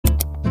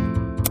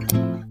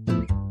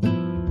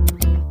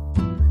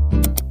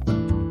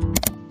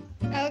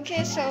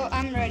So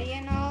I'm ready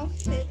and all.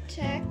 Fit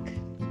check.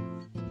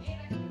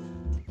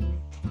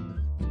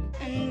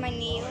 And my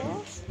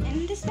nails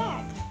and this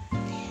bag.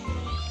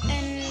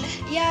 And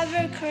yeah,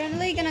 we're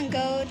currently gonna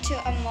go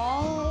to a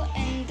mall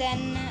and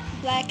then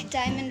Black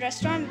Diamond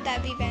restaurant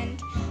that we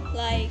went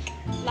like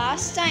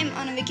last time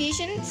on a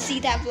vacation. See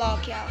that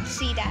vlog, y'all.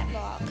 See that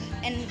vlog.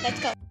 And let's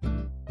go.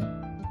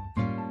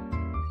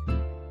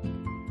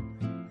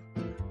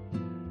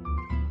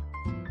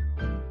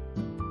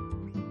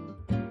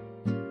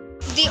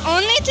 The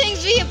only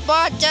things we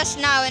bought just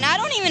now, and I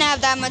don't even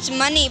have that much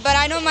money, but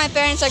I know my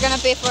parents are gonna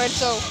pay for it,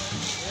 so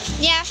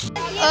yeah.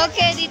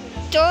 Okay, the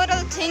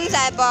total things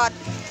I bought.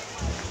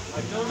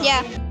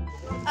 Yeah.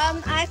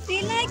 I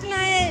feel like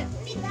my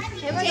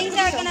things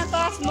are gonna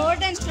cost more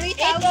than 3,000.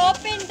 It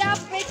opened up.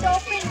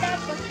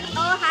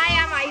 Oh, hi,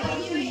 I'm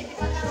Ivy.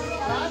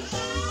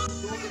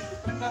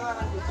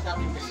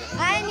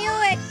 I knew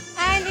it.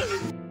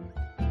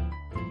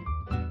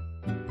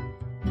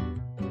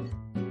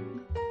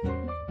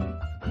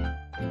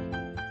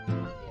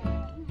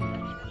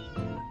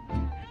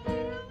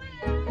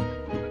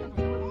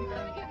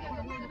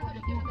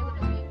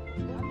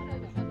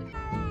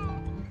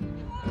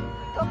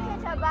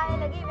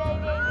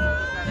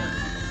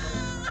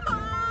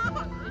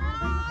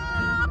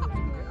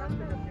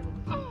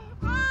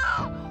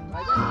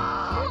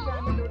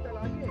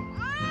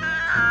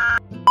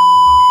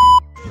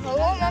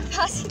 Oh, my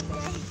pass.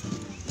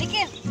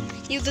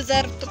 You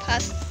deserve to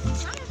pass.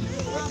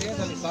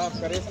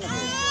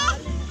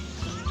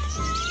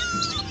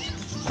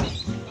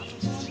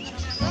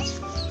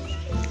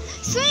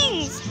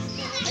 Swings!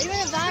 Are you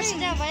going to dance in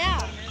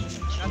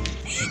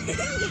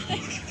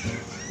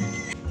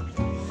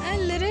I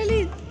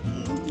literally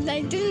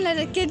didn't let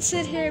a kid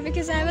sit here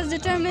because I was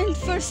determined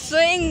for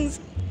swings.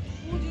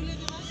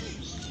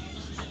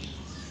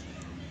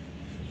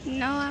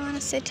 No, I want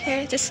to sit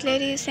here. This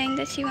lady is saying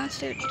that she wants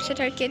to sit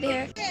her kid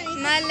here.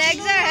 My legs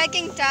are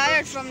hecking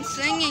tired from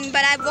swinging,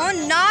 but I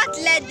won't not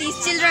let these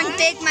children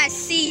take my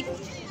seat.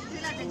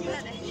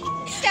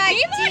 Hashtag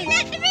teens.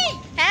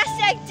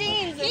 Hashtag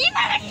teens.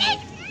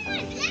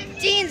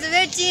 Teens,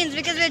 we're teens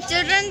because we're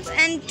children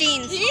and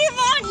teens. He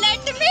won't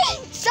let me.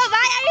 So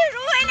why are you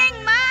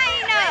ruining mine?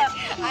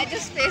 I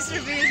just face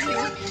revealed you.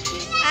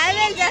 I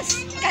will just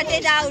cut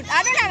it out.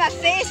 I don't have a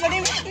face. What do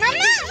you mean?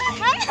 Mama!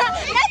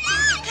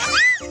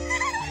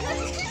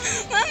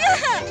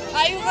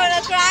 Are you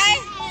gonna cry?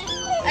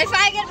 If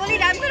I get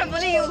bullied, I'm gonna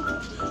bully you.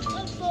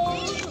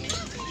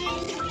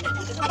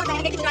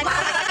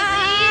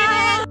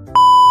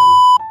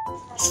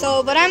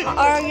 So what I'm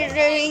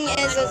ordering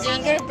is a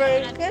zinger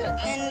burger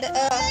and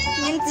a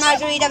mint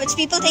margarita, which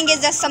people think is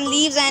just some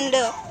leaves and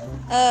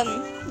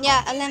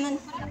yeah, a lemon.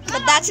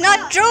 But that's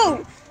not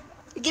true.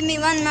 Give me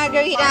one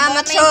margarita, I'm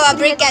gonna throw a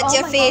brick at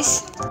your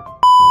face.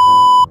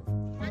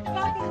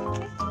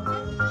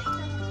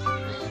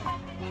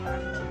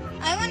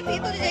 I want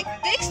people to take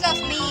pics of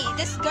me.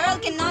 This girl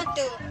cannot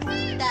do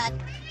that.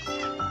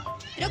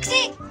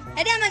 Roxy,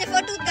 I did my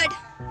photo good.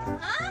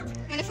 Huh?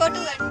 My photo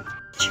good.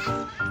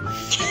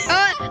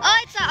 Oh,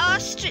 it's a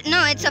ostrich.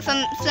 No, it's a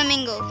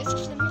flamingo. It's a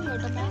flamingo,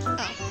 the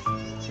oh.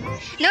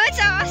 No, it's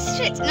a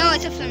ostrich. No,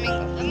 it's a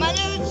flamingo.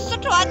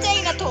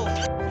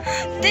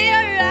 They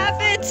are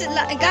rabbits.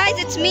 Guys,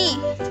 it's me.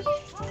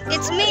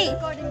 It's me.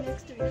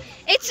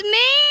 It's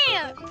me.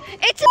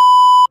 It's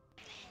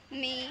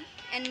me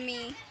and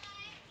me.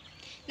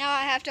 Now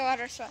I have to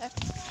order, so I have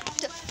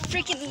to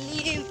freaking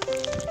leave.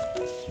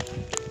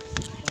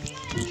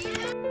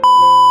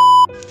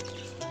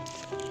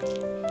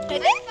 I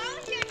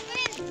found your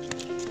twin.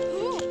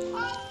 Who?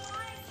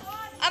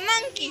 A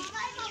monkey.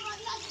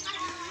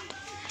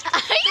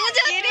 Who's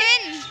your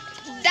twin?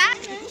 That.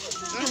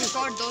 Don't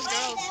record those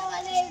girls.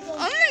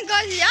 Oh my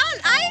God, y'all,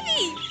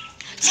 Ivy.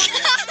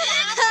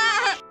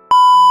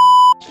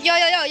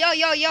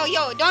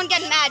 Yo. Don't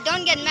get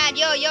mad.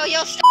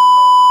 Yo. Stop.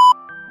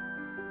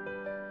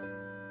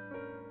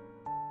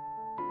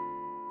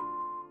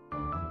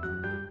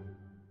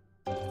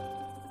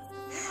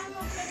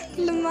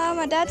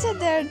 My dad said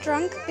they're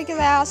drunk because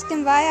I asked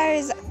him why are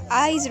his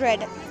eyes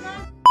red.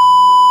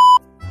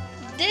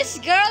 This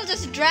girl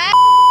just dragged.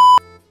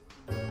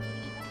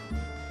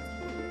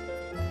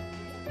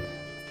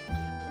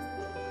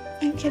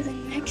 Okay, the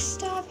next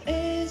stop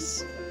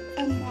is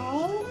a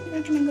mall.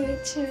 We're gonna go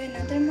to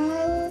another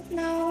mall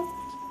now.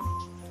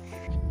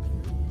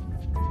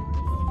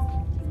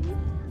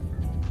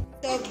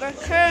 So we're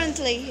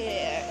currently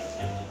here.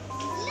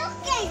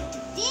 Look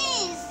at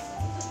this.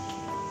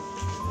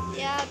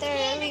 Yeah,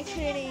 they're really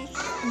pretty.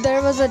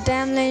 There was a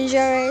damn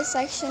lingerie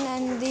section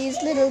and these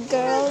little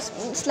girls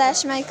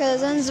 / my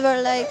cousins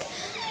were like,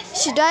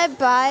 should I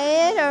buy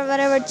it or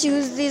whatever,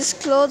 choose these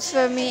clothes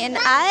for me? And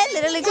I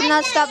literally could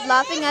not stop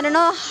laughing. I don't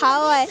know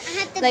how I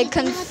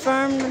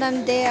confirmed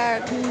them. They are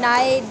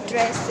night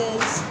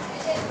dresses.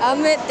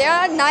 They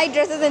are night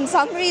dresses in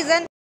some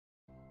reason.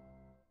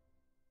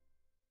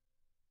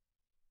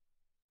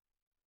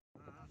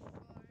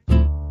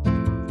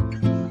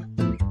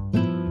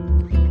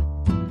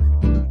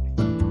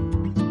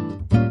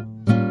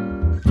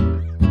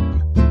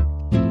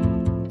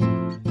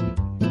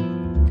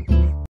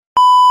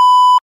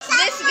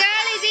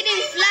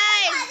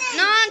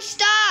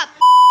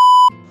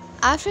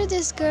 After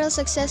this girl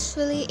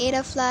successfully ate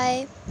a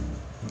fly,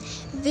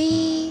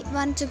 we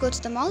want to go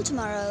to the mall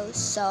tomorrow,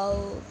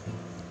 so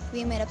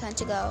we made a plan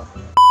to go.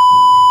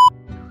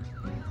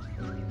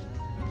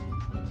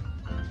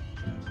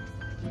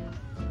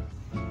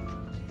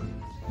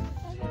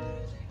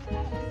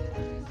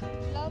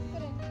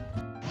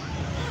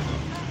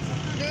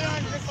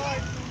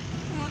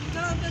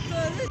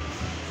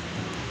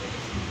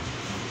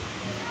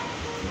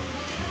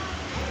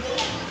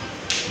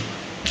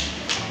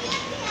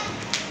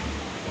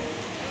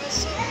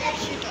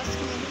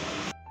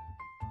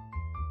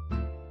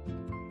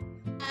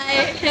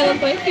 I have a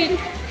boyfriend.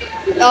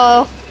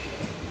 Oh,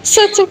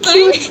 such a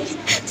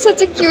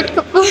cute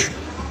couple.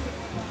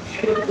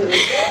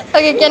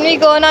 Okay, can we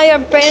go now? Your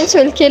parents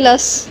will kill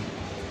us.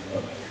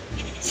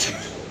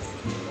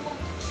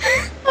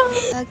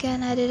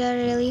 Again, I did a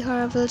really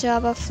horrible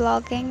job of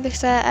vlogging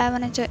because I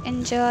wanted to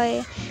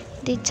enjoy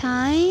the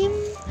time.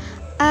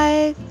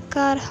 I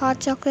got hot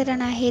chocolate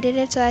and I hated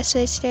it, so I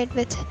switched it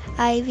with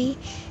Ivy.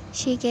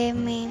 She gave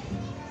me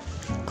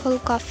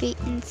cold coffee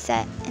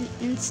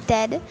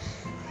instead.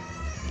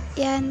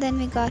 Yeah, and then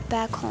we got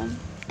back home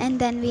and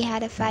then we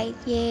had a fight.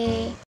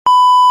 Yay.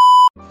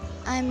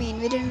 I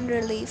mean, we didn't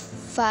really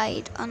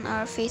fight on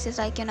our faces,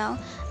 like, you know.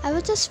 I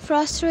was just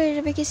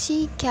frustrated because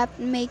she kept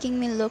making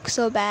me look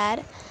so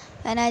bad.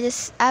 And I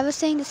was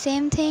saying the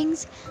same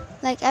things.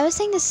 Like, I was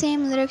saying the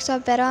same lyrics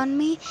of Bet On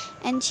Me.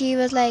 And she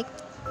was like,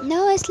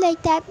 no, it's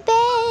like that,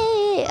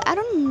 babe. I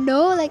don't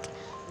know, like,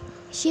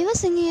 she was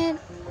singing it.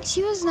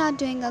 She was not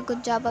doing a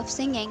good job of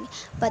singing.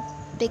 But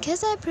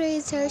because I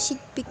praised her, she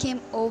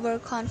became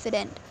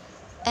overconfident.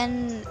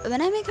 And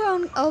when I make her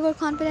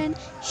overconfident,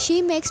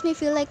 she makes me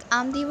feel like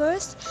I'm the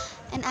worst,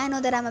 and I know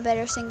that I'm a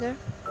better singer.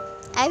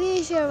 Ivy,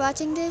 if you're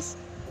watching this,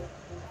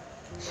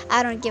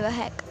 I don't give a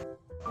heck,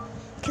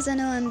 because I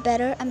know I'm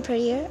better, I'm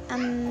prettier,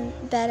 I'm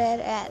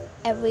better at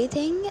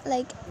everything.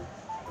 Like,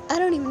 I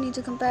don't even need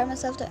to compare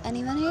myself to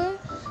anyone here.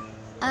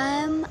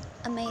 I'm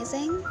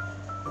amazing.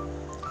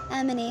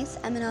 I'm an ace.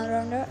 I'm an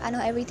all-rounder. I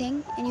know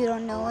everything, and you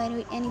don't know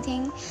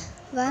anything.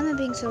 Why am I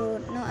being so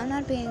rude? No, I'm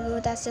not being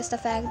rude. That's just a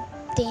fact.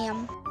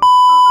 Damn.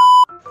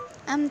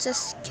 I'm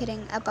just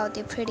kidding about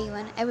the pretty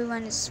one.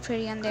 Everyone is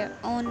pretty on their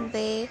own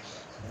way.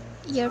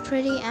 You're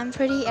pretty, I'm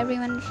pretty,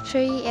 everyone's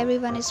pretty,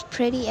 everyone is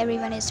pretty,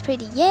 everyone is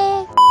pretty.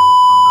 Yeah!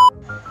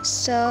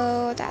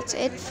 So that's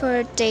it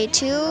for day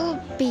 2.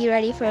 Be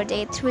ready for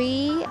day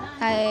 3.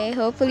 I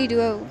hopefully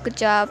do a good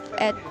job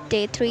at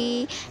day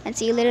 3. And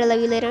see you later.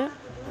 Love you later.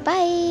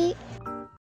 Bye!